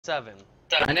7.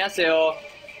 안녕하세요.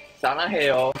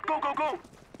 사랑해요. Go, go, go!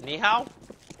 Ni hao?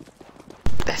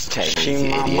 That's Chinese,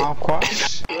 you idiot.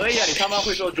 可以啊，你他妈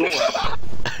会说中文。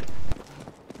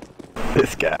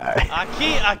 This guy.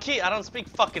 Aki, I don't speak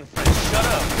fucking French. Shut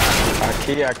up.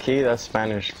 Aki, that's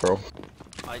Spanish, bro.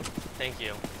 Thank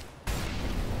you.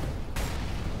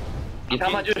 你他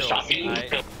妈就是傻逼。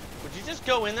 Would you just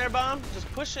go in there, Bomb? Just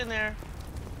push in there.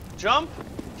 Jump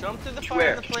through the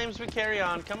fire and the flames. We carry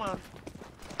on. Come on.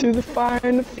 Through the fire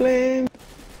and the flame.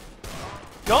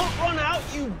 Don't run out,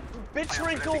 you bitch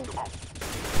wrinkle.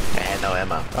 I had no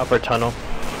ammo. Upper tunnel.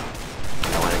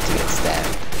 I wanted to get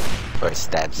stabbed. Or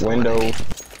stab someone.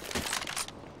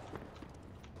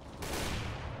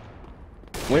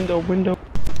 Window.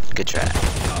 Good try.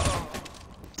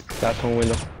 That's one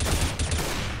window.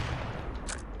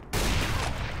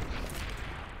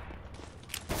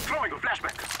 Throwing a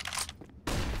flashback.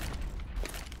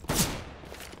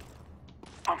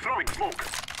 I'm throwing smoke.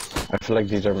 I feel like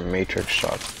these are matrix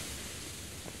shots.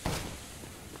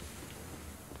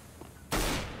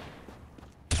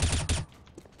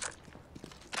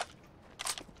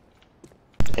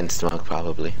 In smoke,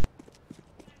 probably.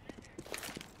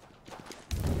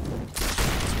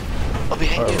 Oh,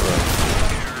 behind you!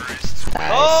 Nice.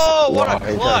 Oh, what Wow, a he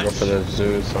tried to go clutch! for the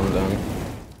Zeus on them.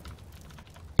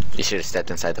 You should have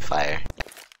stepped inside the fire.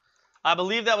 I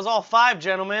believe that was all 5,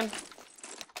 gentlemen.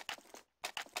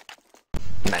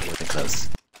 Not even close.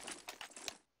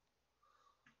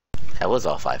 That was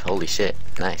all 5. Holy shit.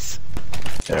 Nice.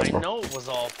 Yeah, I bro. know it was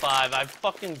all 5. I'm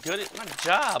fucking good at my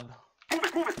job. Move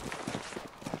it, move it!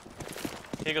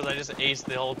 He goes, I just aced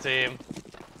the whole team.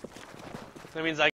 That means I